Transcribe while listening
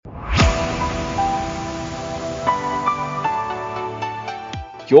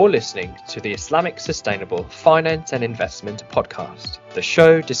You're listening to the Islamic Sustainable Finance and Investment Podcast, the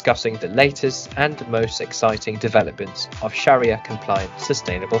show discussing the latest and most exciting developments of Sharia-compliant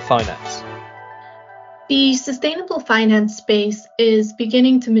sustainable finance. The sustainable finance space is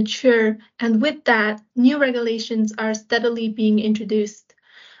beginning to mature, and with that, new regulations are steadily being introduced.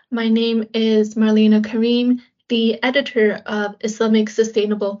 My name is Marlena Kareem, the editor of Islamic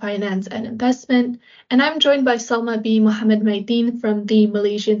Sustainable Finance and Investment, and I'm joined by Salmah Bee Mohd Mydin from the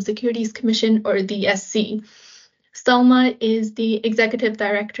Malaysian Securities Commission, or the SC. Salmah is the Executive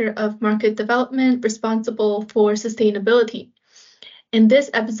Director of Market Development responsible for sustainability. In this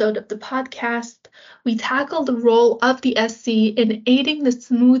episode of the podcast, we tackle the role of the SC in aiding the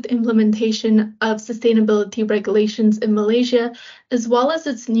smooth implementation of sustainability regulations in Malaysia, as well as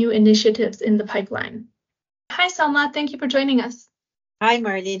its new initiatives in the pipeline. Hi, Salmah. Thank you for joining us. Hi,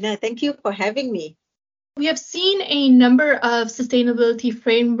 Marlena. Thank you for having me. We have seen a number of sustainability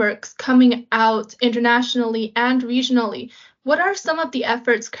frameworks coming out internationally and regionally. What are some of the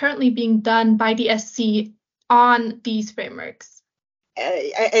efforts currently being done by the SC on these frameworks?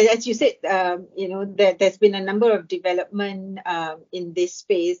 As you said, there's been a number of development in this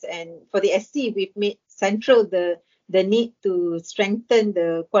space, and for the SC, we've made central the need to strengthen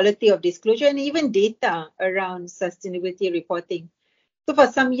the quality of disclosure and even data around sustainability reporting. So for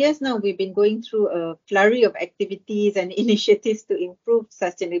some years now, we've been going through a flurry of activities and initiatives to improve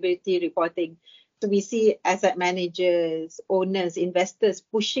sustainability reporting. So we see asset managers, owners, investors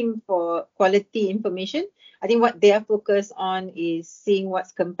pushing for quality information. I think what they are focused on is seeing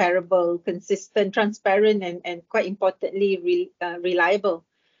what's comparable, consistent, transparent, and quite importantly, reliable.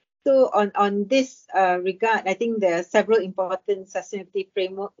 So on this regard, I think there are several important sustainability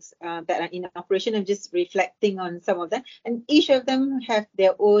frameworks that are in operation. I'm just reflecting on some of them. And each of them have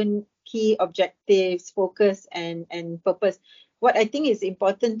their own key objectives, focus, and purpose. What I think is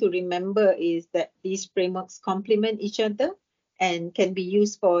important to remember is that these frameworks complement each other and can be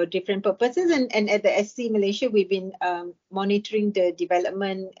used for different purposes. And at the SC Malaysia, we've been monitoring the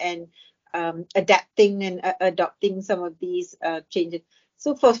development and adapting and adopting some of these changes.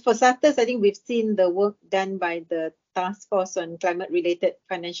 So for starters, I think we've seen the work done by the Task Force on Climate-Related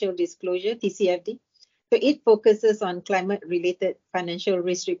Financial Disclosure, TCFD. So it focuses on climate-related financial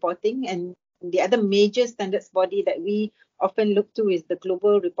risk reporting. And the other major standards body that we often look to is the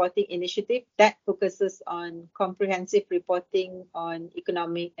Global Reporting Initiative that focuses on comprehensive reporting on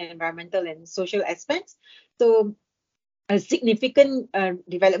economic, environmental, and social aspects. So a significant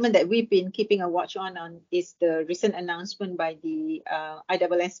development that we've been keeping a watch on is the recent announcement by the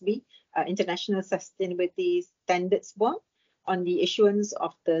ISFI, International Sustainability Standards Board, on the issuance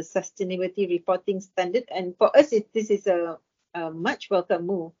of the Sustainability Reporting Standard. And for us, this is a much welcome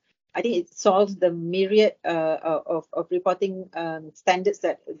move. I think it solves the myriad of reporting standards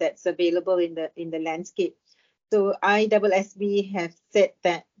that's available in the landscape. So ISSB have said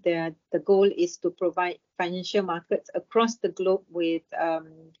that the goal is to provide financial markets across the globe with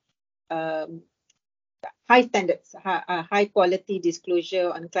high standards, high quality disclosure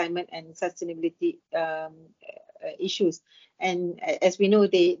on climate and sustainability issues. And as we know,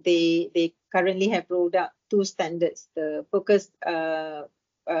 they currently have rolled out two standards: the focus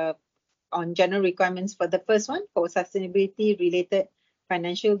on general requirements for the first one for sustainability related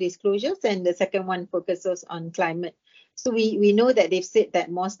financial disclosures, and the second one focuses on climate. So we know that they've said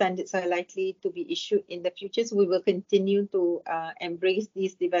that more standards are likely to be issued in the future. So we will continue to embrace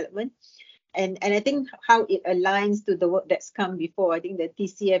these developments. And I think how it aligns to the work that's come before. I think the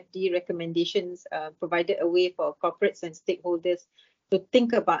TCFD recommendations provided a way for corporates and stakeholders to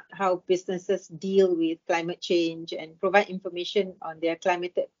think about how businesses deal with climate change and provide information on their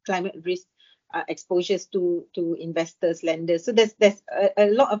climate risk exposures to investors, lenders. So there's a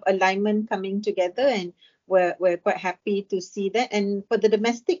lot of alignment coming together, and we're quite happy to see that. And for the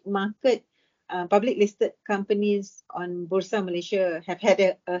domestic market, public listed companies on Bursa Malaysia have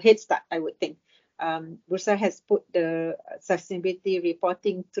had a head start, I would think. Bursa has put the sustainability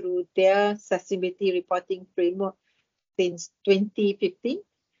reporting through their sustainability reporting framework since 2015.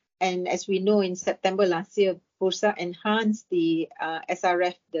 And as we know, in September last year, Bursa enhanced the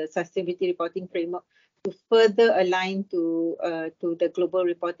SRF, the Sustainability Reporting Framework, to further align to the global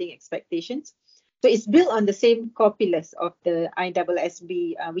reporting expectations. So it's built on the same core pillars of the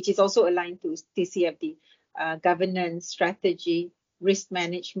ISSB, which is also aligned to TCFD, governance, strategy, risk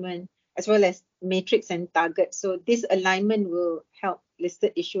management, as well as matrix and targets. So this alignment will help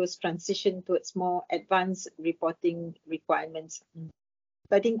listed issuers transition towards more advanced reporting requirements.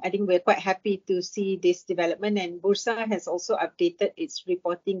 So I think we're quite happy to see this development, and Bursa has also updated its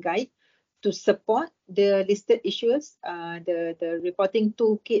reporting guide to support the listed issuers. The reporting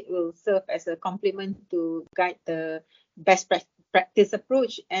toolkit will serve as a complement to guide the best practice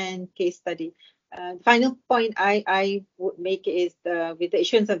approach and case study. Final point I would make is with the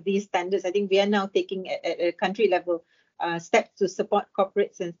issuance of these standards, I think we are now taking at a country level steps to support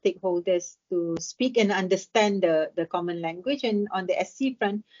corporates and stakeholders to speak and understand the common language. And on the SC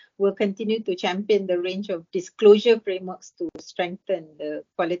front, we'll continue to champion the range of disclosure frameworks to strengthen the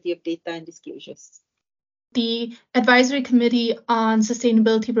quality of data and disclosures. The Advisory Committee on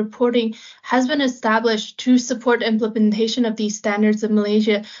Sustainability Reporting has been established to support the implementation of these standards in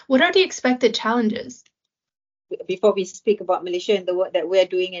Malaysia. What are the expected challenges? Before we speak about Malaysia and the work that we're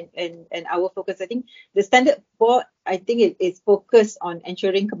doing and our focus, I think the standard board, I think it is focused on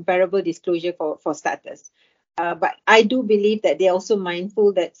ensuring comparable disclosure for starters. But I do believe that they're also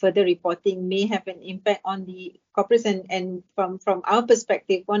mindful that further reporting may have an impact on the corporates. And from our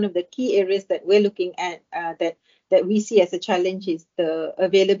perspective, one of the key areas that we're looking at that we see as a challenge is the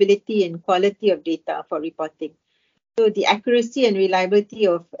availability and quality of data for reporting. So the accuracy and reliability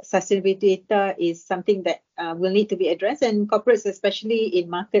of sustainability data is something that will need to be addressed, and corporates, especially in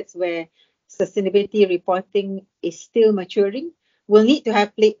markets where sustainability reporting is still maturing, will need to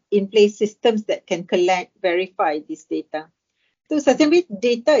have in place systems that can collect, verify this data. So sustainability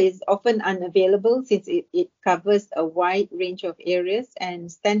data is often unavailable since it covers a wide range of areas, and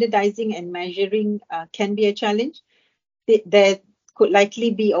standardizing and measuring can be a challenge. There could likely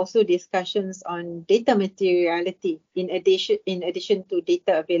be also discussions on data materiality in addition to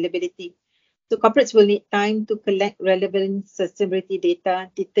data availability. So corporates will need time to collect relevant sustainability data,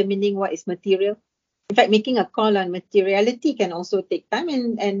 determining what is material. In fact, making a call on materiality can also take time,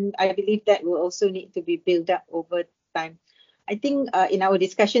 and I believe that will also need to be built up over time. I think in our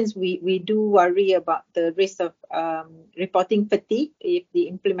discussions, we do worry about the risk of reporting fatigue if the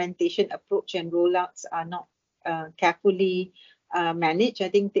implementation approach and rollouts are not carefully managed. I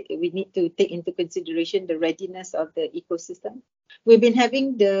think we need to take into consideration the readiness of the ecosystem. We've been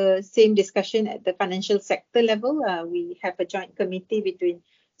having the same discussion at the financial sector level. We have a joint committee between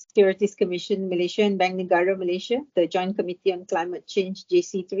Securities Commission Malaysia and Bank Negara Malaysia, the Joint Committee on Climate Change,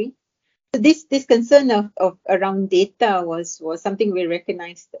 JC3. So this concern of around data was something we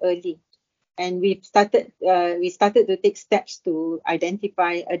recognized early, and we started to take steps to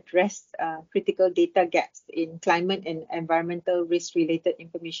identify, address critical data gaps in climate and environmental risk related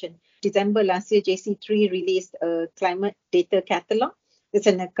information. December last year, JC3 released a climate data catalog. There's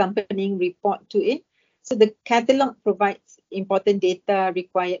an accompanying report to it. So the catalog provides important data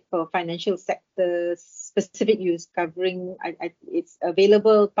required for financial sector specific use, covering it's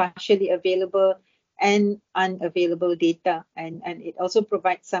available, partially available, and unavailable data, and it also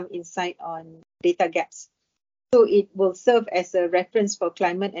provides some insight on data gaps. So it will serve as a reference for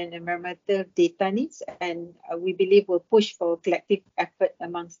climate and environmental data needs, and we believe will push for collective effort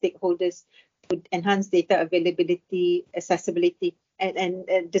among stakeholders to enhance data availability, accessibility,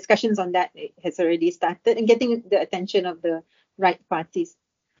 and discussions on that has already started and getting the attention of the right parties.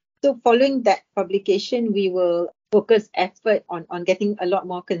 So following that publication, we will focus effort on getting a lot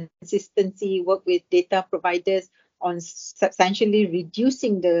more consistency, work with data providers on substantially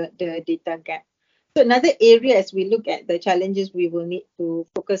reducing the data gap. So another area as we look at the challenges we will need to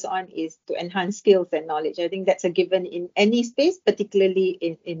focus on is to enhance skills and knowledge. I think that's a given in any space,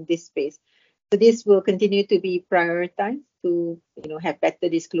 particularly in this space. So this will continue to be prioritized to have better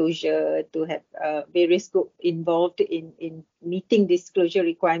disclosure, to have various groups involved in meeting disclosure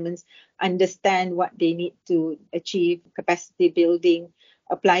requirements, understand what they need to achieve, capacity building,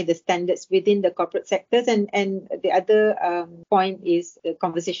 apply the standards within the corporate sectors. And the other point is the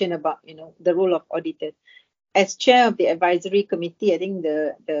conversation about the role of auditors. As chair of the advisory committee, I think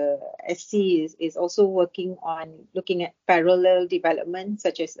the SC is also working on looking at parallel developments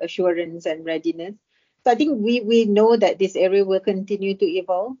such as assurance and readiness. So I think we know that this area will continue to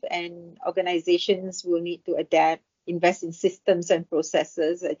evolve, and organizations will need to adapt, invest in systems and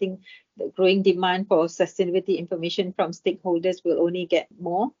processes. I think the growing demand for sustainability information from stakeholders will only get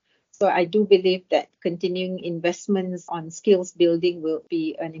more. So I do believe that continuing investments on skills building will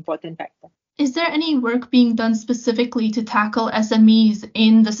be an important factor. Is there any work being done specifically to tackle SMEs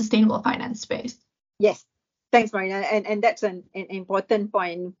in the sustainable finance space? Yes. Thanks, Marina. And that's an important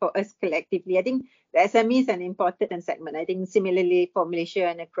point for us collectively. I think the SME is an important segment. I think similarly for Malaysia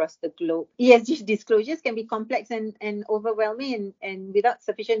and across the globe, ESG disclosures can be complex and overwhelming, and without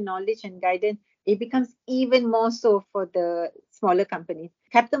sufficient knowledge and guidance, it becomes even more so for the smaller companies.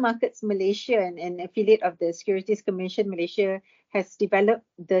 Capital Markets Malaysia, an affiliate of the Securities Commission Malaysia, has developed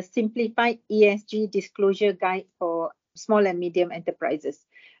the simplified ESG disclosure guide for small and medium enterprises.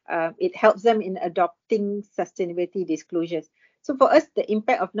 it helps them in adopting sustainability disclosures. So for us, the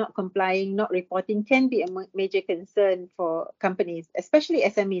impact of not complying, not reporting can be a major concern for companies, especially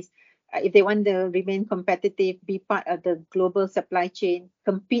SMEs. If they want to remain competitive, be part of the global supply chain,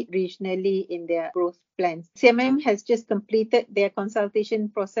 compete regionally in their growth plans. CMM has just completed their consultation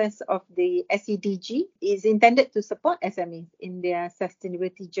process of the SEDG. It is intended to support SMEs in their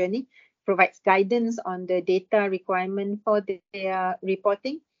sustainability journey, provides guidance on the data requirement for their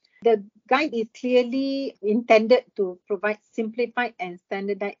reporting. The guide is clearly intended to provide simplified and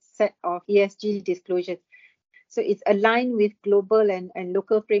standardized set of ESG disclosures. So it's aligned with global and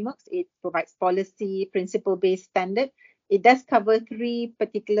local frameworks. It provides policy, principle-based standard. It does cover 3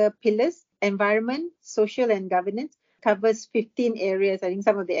 particular pillars: environment, social, and governance. Covers 15 areas. I think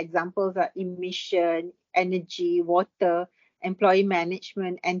some of the examples are emission, energy, water, employee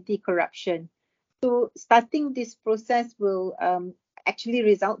management, anti-corruption. So starting this process will actually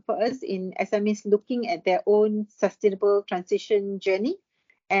result for us in SMEs looking at their own sustainable transition journey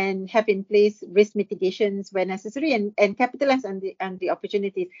and have in place risk mitigations where necessary and capitalize on the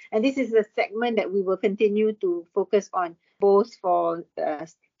opportunities. And this is a segment that we will continue to focus on, both for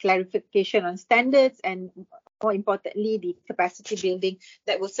clarification on standards and, more importantly, the capacity building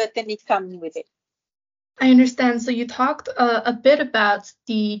that will certainly come with it. I understand. So you talked a bit about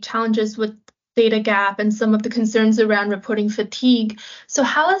the challenges with data gap and some of the concerns around reporting fatigue. So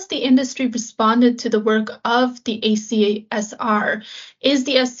how has the industry responded to the work of the ACSR? Is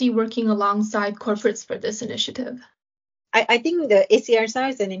the SC working alongside corporates for this initiative? I think the ACSR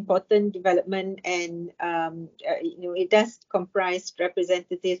is an important development, and it does comprise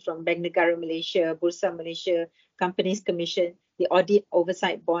representatives from Bank Negara Malaysia, Bursa Malaysia, Companies Commission, the Audit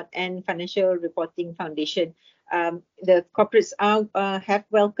Oversight Board, and Financial Reporting Foundation. The corporates have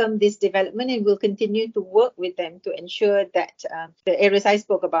welcomed this development and will continue to work with them to ensure that the areas I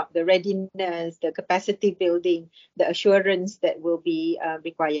spoke about, the readiness, the capacity building, the assurance that will be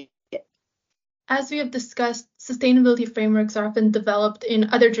required. As we have discussed, sustainability frameworks are often developed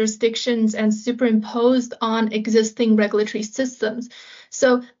in other jurisdictions and superimposed on existing regulatory systems.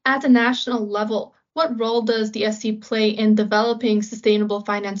 So at a national level, what role does the SC play in developing sustainable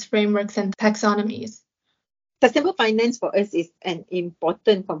finance frameworks and taxonomies? Sustainable finance for us is an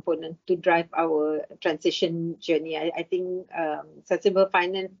important component to drive our transition journey. I think sustainable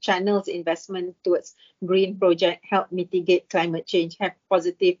finance channels investment towards green projects, help mitigate climate change, have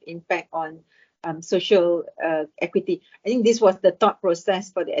positive impact on social equity. I think this was the thought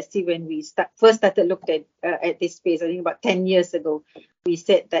process for the SC when we first started looking at this space. I think about 10 years ago, we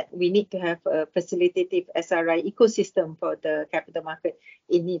said that we need to have a facilitative SRI ecosystem for the capital market.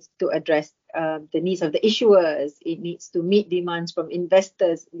 It needs to address the needs of the issuers. It needs to meet demands from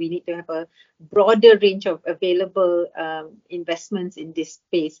investors. We need to have a broader range of available investments in this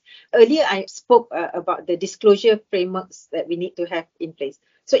space. Earlier, I spoke about the disclosure frameworks that we need to have in place.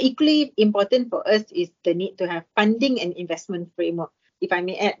 So equally important for us is the need to have funding and investment framework. If I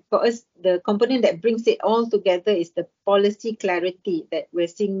may add, for us, the component that brings it all together is the policy clarity that we're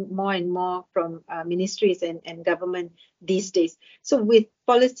seeing more and more from ministries and government these days. So with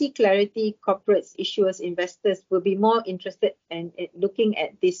policy clarity, corporates, issuers, investors will be more interested in looking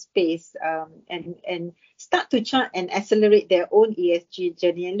at this space and start to chart and accelerate their own ESG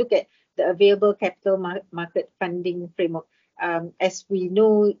journey and look at the available capital market funding framework. As we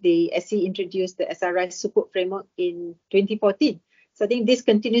know, the SC introduced the SRI Sukuk framework in 2014. So I think this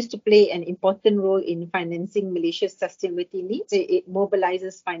continues to play an important role in financing Malaysia's sustainability needs. It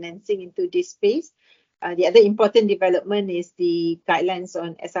mobilizes financing into this space. The other important development is the guidelines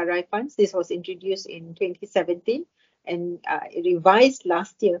on SRI funds. This was introduced in 2017 and revised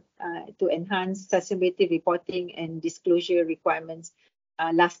last year to enhance sustainability reporting and disclosure requirements.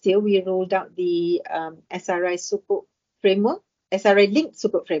 Last year, we rolled out the SRI Sukuk framework, SRI linked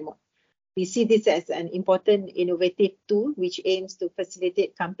Sukuk framework. We see this as an important innovative tool which aims to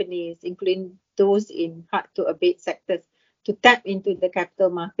facilitate companies, including those in hard-to-abate sectors, to tap into the capital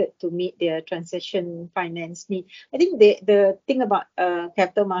market to meet their transition finance need. I think the thing about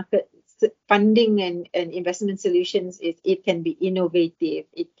capital market funding and investment solutions is it can be innovative.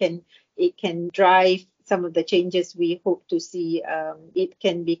 It can drive some of the changes we hope to see. It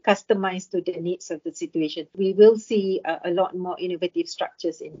can be customized to the needs of the situation. We will see a lot more innovative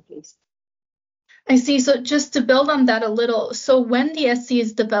structures in place. I see. So just to build on that a little, so when the SC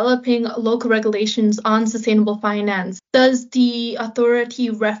is developing local regulations on sustainable finance, does the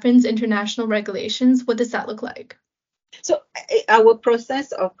authority reference international regulations? What does that look like? So our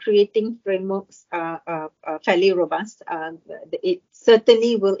process of creating frameworks are fairly robust. It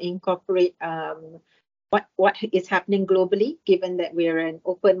certainly will incorporate what is happening globally, given that we are an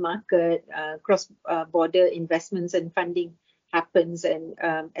open market, cross-border investments and funding happens, and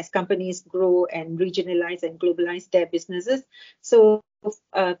as companies grow and regionalize and globalize their businesses. So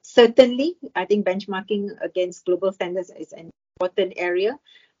certainly, I think benchmarking against global standards is an important area.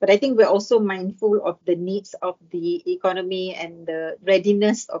 But I think we're also mindful of the needs of the economy and the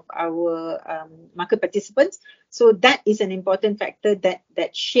readiness of our market participants. So that is an important factor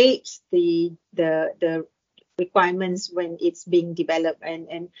that shapes the requirements when it's being developed.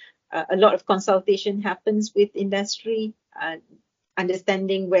 And a lot of consultation happens with industry,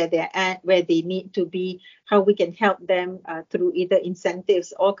 understanding where they're at, where they need to be, how we can help them through either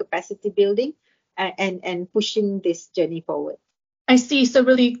incentives or capacity building, and pushing this journey forward. I see. So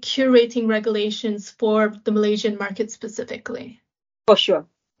really curating regulations for the Malaysian market specifically. For sure.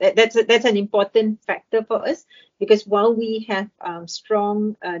 That's an important factor for us, because while we have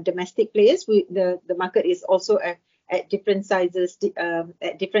strong domestic players, the market is also at different sizes,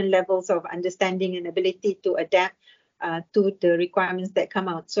 at different levels of understanding and ability to adapt to the requirements that come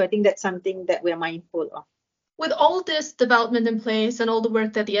out. So I think that's something that we're mindful of. With all this development in place and all the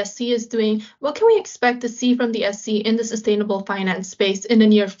work that the SC is doing, what can we expect to see from the SC in the sustainable finance space in the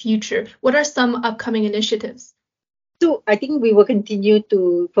near future? What are some upcoming initiatives? So I think we will continue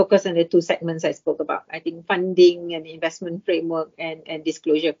to focus on the two segments I spoke about. I think funding and investment framework and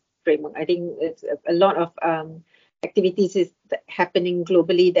disclosure framework. I think it's a lot of activities is happening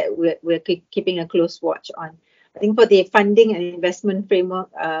globally that we're keeping a close watch on. I think for the funding and investment framework,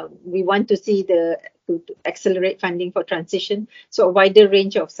 we want to see to accelerate funding for transition. So a wider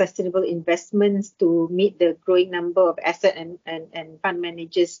range of sustainable investments to meet the growing number of asset and fund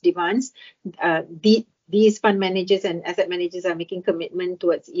managers' demands. These fund managers and asset managers are making commitment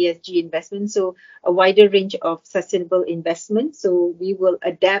towards ESG investments, so a wider range of sustainable investments. So we will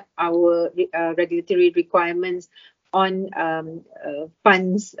adapt our regulatory requirements on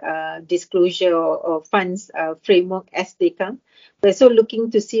funds disclosure or funds framework as they come. We're also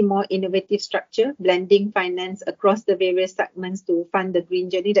looking to see more innovative structure, blending finance across the various segments to fund the green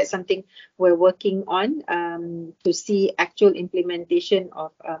journey. That's something we're working on to see actual implementation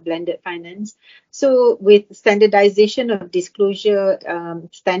of blended finance. So with standardization of disclosure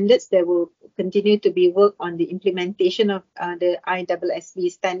standards, there will continue to be work on the implementation of the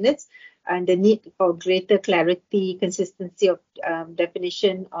ISFI standards, and the need for greater clarity, consistency of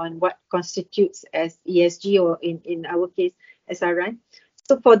definition on what constitutes as ESG, or in our case, SRI.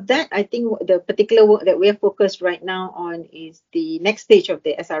 So for that, I think the particular work that we are focused right now on is the next stage of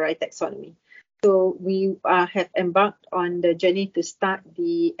the SRI taxonomy. So we have embarked on the journey to start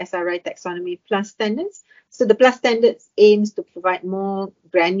the SRI taxonomy plus standards. So the plus standards aims to provide more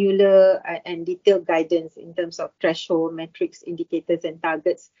granular and detailed guidance in terms of threshold, metrics, indicators, and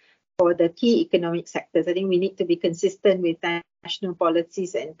targets for the key economic sectors. I think we need to be consistent with national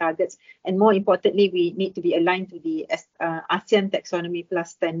policies and targets, and more importantly, we need to be aligned to the ASEAN taxonomy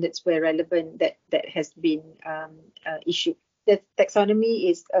plus standards where relevant that has been issued. The taxonomy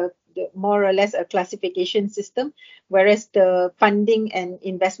is more or less a classification system, whereas the funding and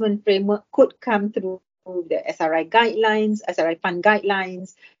investment framework could come through the SRI guidelines, SRI fund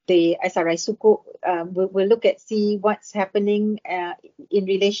guidelines, the SRI Sukuk. We'll see what's happening in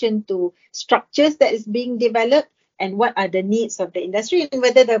relation to structures that is being developed and what are the needs of the industry, and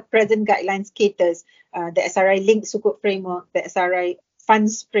whether the present guidelines caters the SRI linked Sukuk framework, the SRI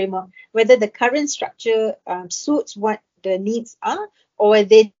funds framework, whether the current structure suits what the needs are, or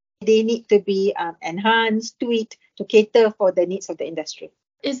whether they need to be enhanced, tweaked to cater for the needs of the industry.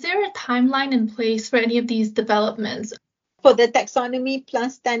 Is there a timeline in place for any of these developments? For the taxonomy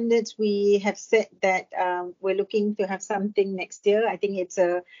plus standards, we have said that we're looking to have something next year. I think it's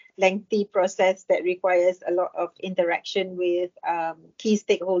a lengthy process that requires a lot of interaction with key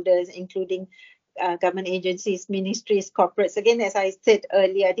stakeholders, including government agencies, ministries, corporates. Again, as I said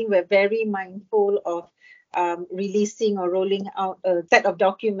earlier, I think we're very mindful of releasing or rolling out a set of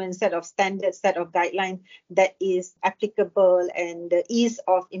documents, set of standards, set of guidelines that is applicable, and the ease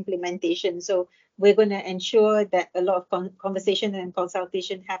of implementation. So we're going to ensure that a lot of conversation and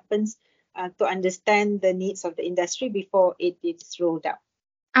consultation happens to understand the needs of the industry before it is rolled out.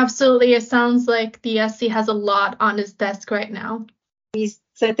 Absolutely. It sounds like the SC has a lot on its desk right now. We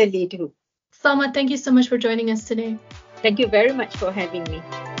certainly do. Salmah, thank you so much for joining us today. Thank you very much for having me.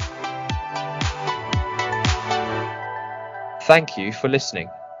 Thank you for listening.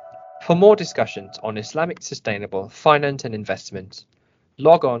 For more discussions on Islamic sustainable finance and investment,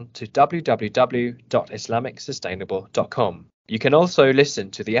 log on to www.islamicsustainable.com. You can also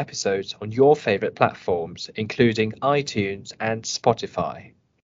listen to the episodes on your favorite platforms, including iTunes and Spotify.